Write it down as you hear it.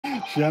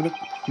She had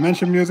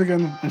mentioned music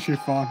and she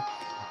fun.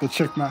 The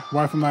chick,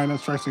 wife of mine,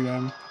 strikes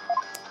again.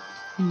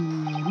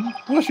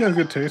 Well, she has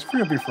good taste.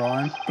 Free will be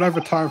fine. But I've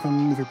retired from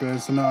the music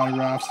biz and no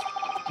autographs.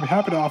 I'd be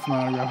happy to offer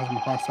my autograph as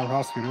my rockstar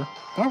prosecutor.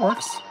 That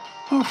works.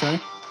 Okay.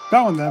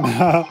 That one then.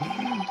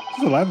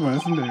 She's a live one,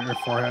 isn't it? Your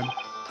forehead.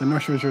 Didn't know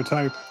she was your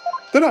type.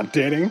 They're not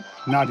dating.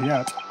 Not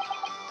yet.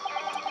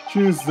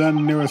 She's the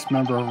newest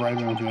member of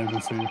writing the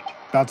agency.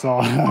 That's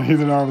all. He's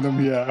in over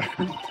them, yeah.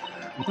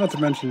 Not to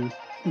mention,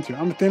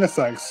 I'm Athena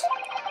Sykes.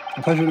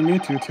 A pleasure to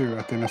meet you too,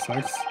 Athena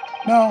Sykes.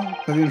 Now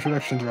that the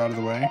introductions are out of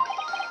the way,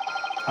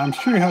 I'm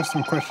sure you have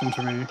some questions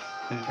for me.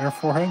 Your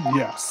forehead?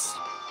 Yes.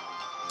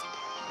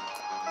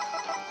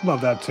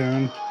 Love that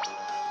tune.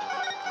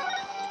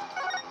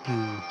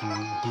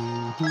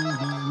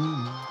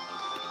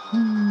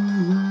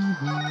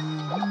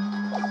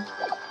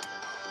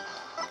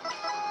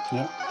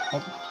 Yep.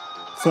 Oh.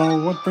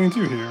 So, what brings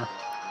you here?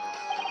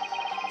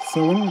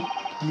 So, what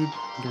are you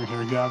doing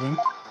here, Gavin?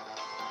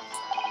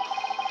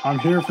 I'm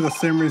here for the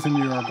same reason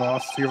you are,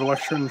 boss. To give a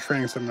lecture and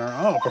training seminar.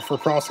 Oh, but for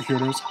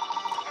prosecutors.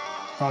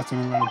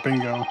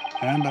 Bingo.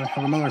 And I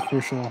have another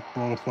crucial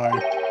role to play.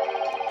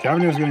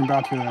 Gavin is getting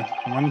back to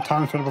the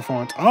one-time set of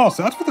performance. Oh,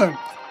 so that's what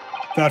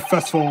that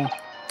festival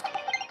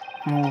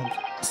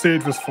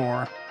stage was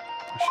for.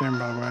 Shame,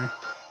 by the way.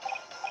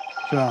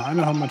 Yeah, I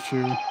know how much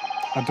you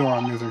adore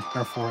our music,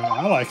 therefore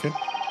I like it.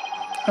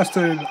 I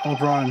studied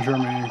abroad in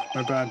Germany,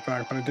 my bad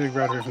back, but I did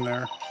graduate from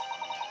there.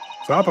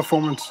 So that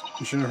performance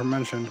you never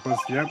mentioned was,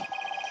 yep,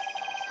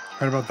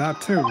 heard about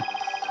that too.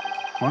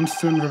 One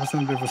student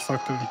representative was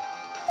selected,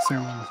 the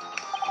same one.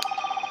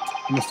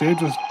 And the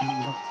stage was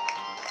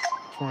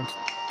for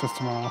this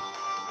tomorrow.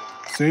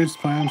 Stage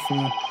planned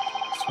for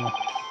the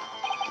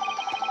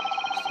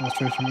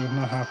illustration is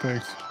not half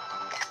baked.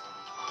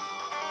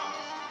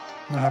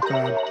 Not half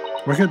bad.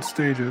 Wicked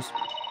stages.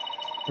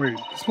 Wait,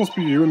 it's supposed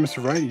to be you and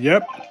Mr. Wright?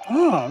 Yep.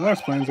 Ah, that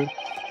explains it.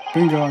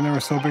 Bingo, and they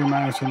were so big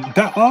Madison.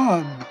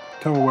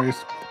 Total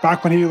waste.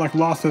 Back when he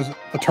lost his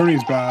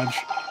attorney's badge.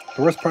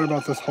 The worst part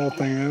about this whole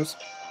thing is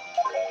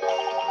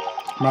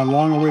my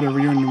long-awaited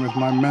reunion with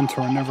my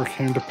mentor never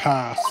came to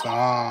pass.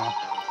 Ah.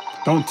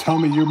 Don't tell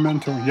me you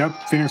mentor.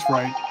 Yep, Phoenix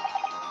Wright.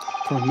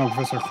 No,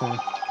 Professor Court.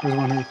 He was the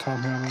one who taught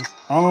me how to...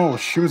 Oh,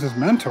 she was his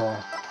mentor.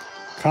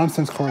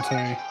 Constance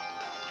Corte.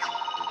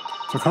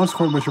 So Constance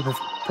Corte was your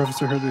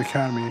professor here at the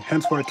Academy.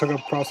 Hence why I took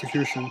up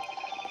prosecution.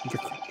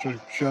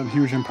 She had a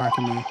huge impact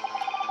on me.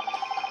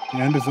 The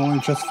end is only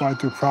justified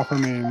through proper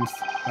means.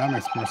 That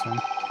makes more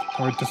sense.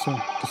 Or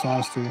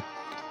dishonesty.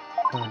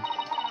 Or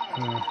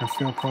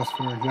failed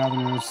prosecutor.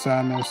 Gavin,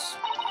 sadness.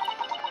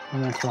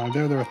 I'm gonna cry.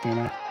 There,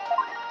 Athena.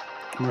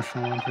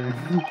 Emotional laundry.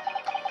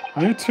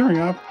 Are you tearing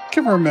up?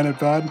 Give her a minute,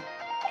 bud.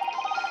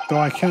 Though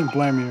I can't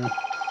blame you.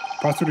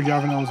 Prosecutor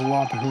Gavin owes a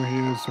lot to who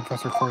he is to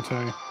Professor Corte.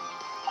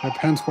 Yep,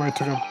 hence why I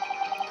took up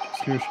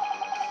prosecution.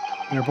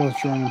 They're both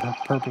joining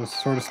purpose,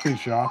 so to speak,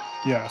 Jacques.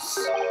 Yes.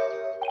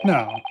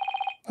 Now,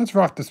 let's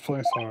rock this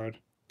place hard.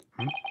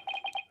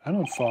 I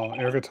don't follow.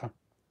 Ergota.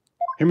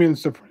 He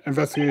means the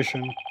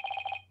investigation.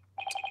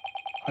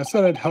 I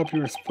said I'd help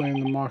you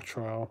explain the mock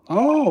trial.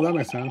 Oh, that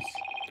makes sense.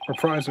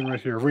 Reprise it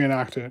right here.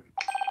 Reenact it.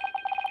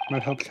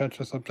 Might help catch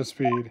us up to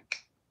speed.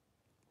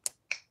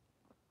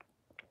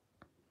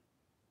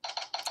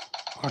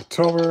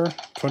 October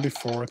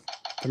 24th.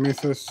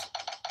 Demetrius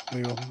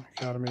Legal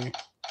Academy.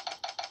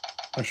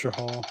 Lecture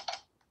Hall.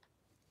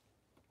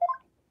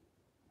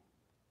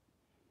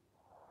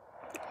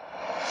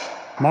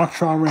 Mock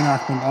trial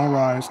reenactment, all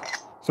rise.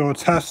 So a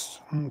test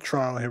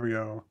trial, here we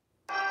go.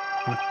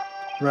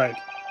 Right.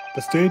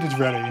 The stage is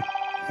ready.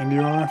 And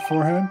you are,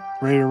 forehead?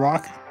 Ready to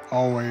rock?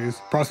 Always.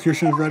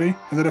 Prosecution is ready,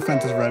 and the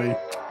defense is ready.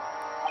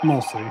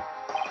 Mostly.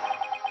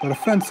 The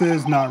defense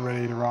is not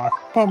ready to rock,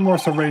 but more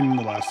so ready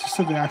nonetheless. You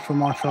said the actual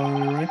mock trial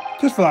will be ready.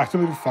 Just relax,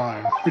 it'll be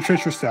fine.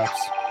 Retrace your steps.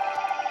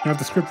 You have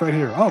the script right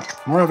here. Oh,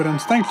 more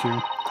evidence, thank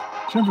you.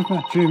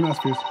 Gene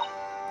Masterpiece.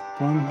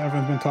 One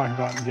everyone's been talking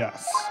about,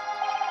 yes.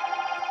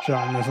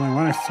 John, there's only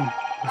one extra.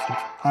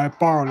 I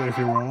borrowed it, if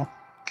you will.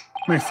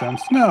 Makes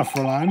sense. Now,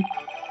 Fräulein,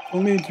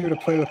 we'll need you to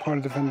play the part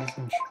of defendant.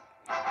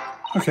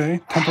 Okay,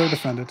 temporary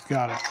defendant.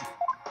 Got it.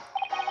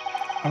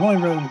 I've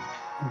only read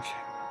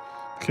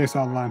the case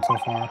online so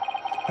far.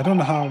 I don't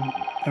know how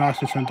it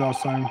actually turned out,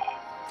 so I'm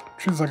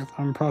treated like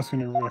I'm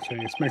prosecuting a real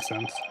case. Makes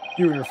sense.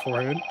 You and your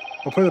forehead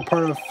will play the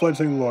part of a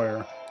fledgling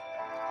lawyer.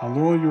 A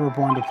role you were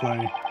born to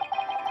play.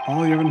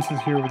 All the evidence is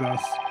here with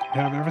us.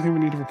 We have everything we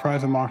need to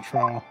reprise a mock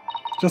trial.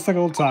 Just like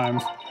old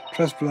times.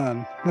 Trust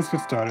Blen. Let's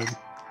get started.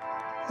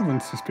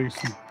 Evidence to speak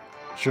some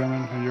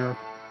German or Europe.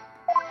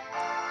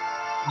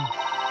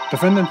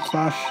 Defendant /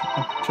 Judge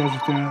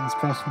Athena is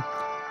present,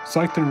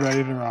 psyched and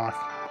ready to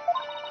rock.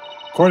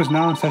 Court is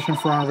now in session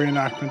for our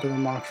reenactment of the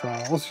mock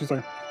trial. Also, she's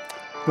like,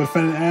 the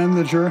defendant and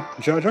the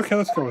judge. Okay,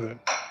 let's go with it.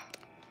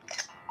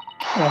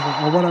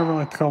 Or whatever I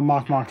like to call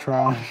mock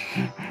trial.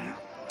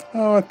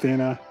 Oh,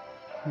 Athena.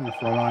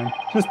 Fräulein.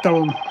 Just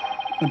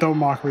a double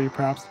mockery,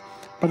 perhaps.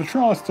 But a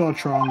trial is still a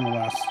trial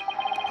nonetheless.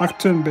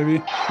 Achtung,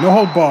 baby. No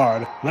hold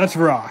barred. Let's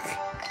rock.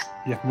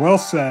 Yeah, well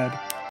said.